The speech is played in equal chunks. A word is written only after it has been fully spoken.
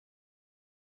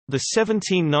The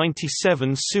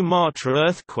 1797 Sumatra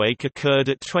earthquake occurred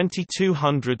at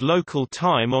 2200 local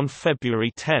time on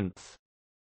February 10.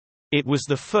 It was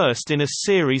the first in a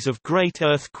series of great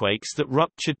earthquakes that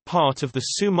ruptured part of the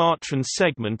Sumatran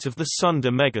segment of the Sunda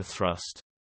megathrust.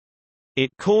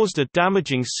 It caused a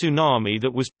damaging tsunami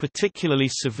that was particularly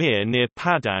severe near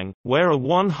Padang, where a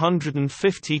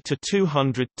 150 to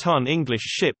 200-ton English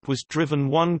ship was driven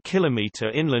 1 kilometre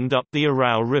inland up the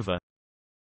Arau River.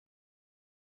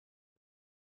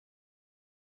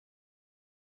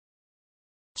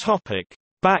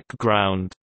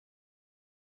 Background.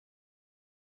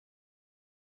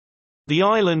 The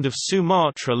island of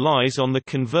Sumatra lies on the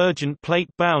convergent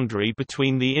plate boundary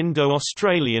between the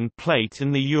Indo-Australian plate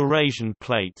and the Eurasian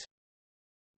plate.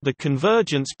 The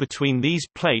convergence between these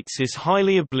plates is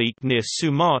highly oblique near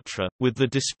Sumatra, with the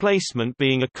displacement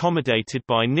being accommodated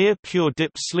by near-pure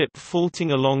dip-slip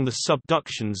faulting along the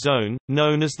subduction zone,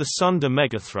 known as the Sunda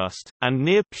megathrust, and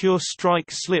near-pure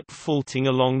strike-slip faulting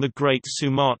along the Great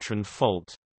Sumatran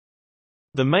Fault.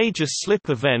 The major slip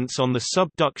events on the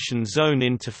subduction zone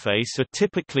interface are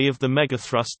typically of the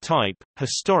megathrust type.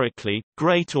 Historically,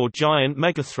 great or giant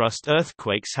megathrust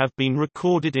earthquakes have been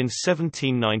recorded in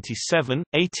 1797,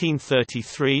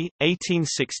 1833,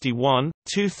 1861,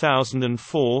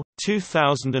 2004,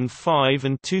 2005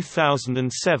 and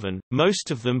 2007,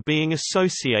 most of them being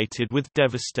associated with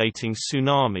devastating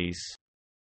tsunamis.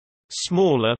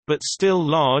 Smaller, but still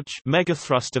large,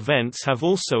 megathrust events have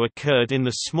also occurred in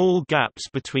the small gaps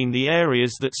between the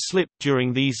areas that slipped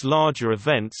during these larger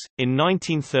events, in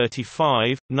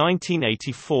 1935,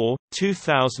 1984,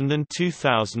 2000 and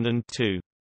 2002.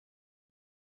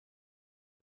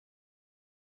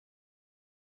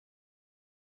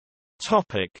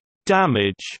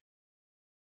 Damage.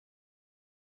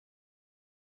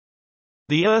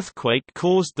 The earthquake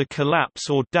caused the collapse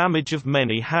or damage of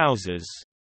many houses.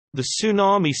 The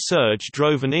tsunami surge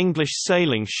drove an English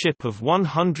sailing ship of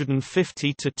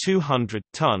 150 to 200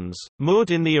 tons, moored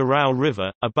in the Arau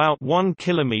River, about 1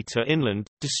 kilometre inland,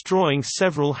 destroying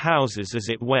several houses as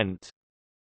it went.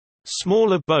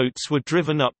 Smaller boats were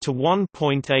driven up to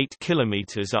 1.8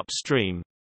 kilometres upstream.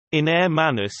 In Air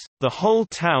Manis, the whole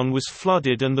town was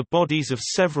flooded and the bodies of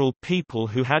several people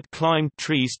who had climbed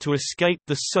trees to escape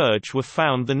the surge were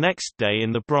found the next day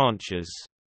in the branches.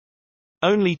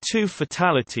 Only 2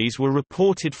 fatalities were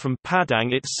reported from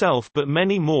Padang itself but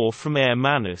many more from Air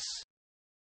Manis.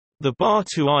 The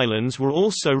Batu Islands were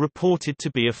also reported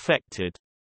to be affected.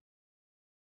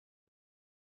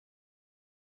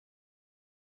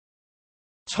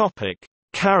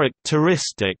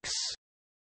 Characteristics.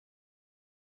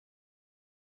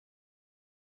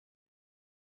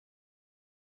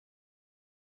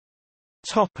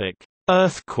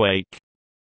 Earthquake.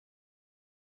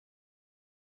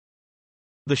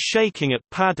 The shaking at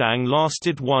Padang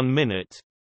lasted 1 minute.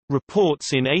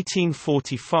 Reports in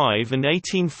 1845 and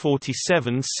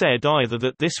 1847 said either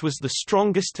that this was the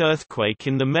strongest earthquake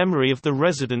in the memory of the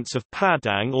residents of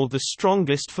Padang or the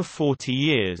strongest for 40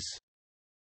 years.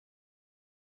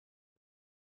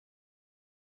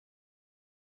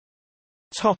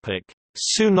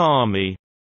 Tsunami.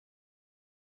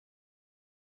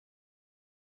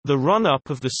 The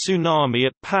run-up of the tsunami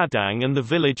at Padang and the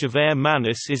village of Air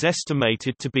Manis is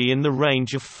estimated to be in the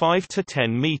range of 5 to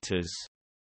 10 meters.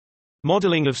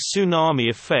 Modeling of tsunami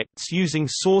effects using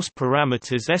source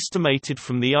parameters estimated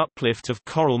from the uplift of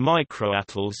coral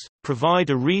microatolls provide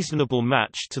a reasonable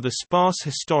match to the sparse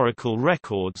historical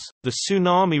records. The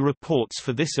tsunami reports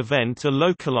for this event are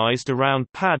localized around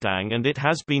Padang, and it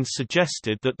has been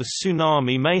suggested that the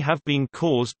tsunami may have been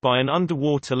caused by an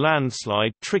underwater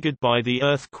landslide triggered by the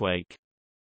earthquake.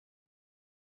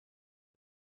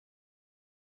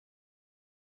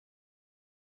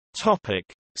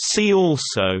 Topic: See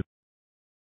also: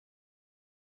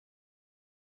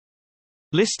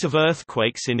 List of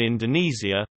earthquakes in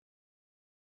Indonesia,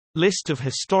 List of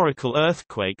historical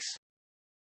earthquakes,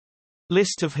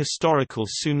 List of historical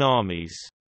tsunamis.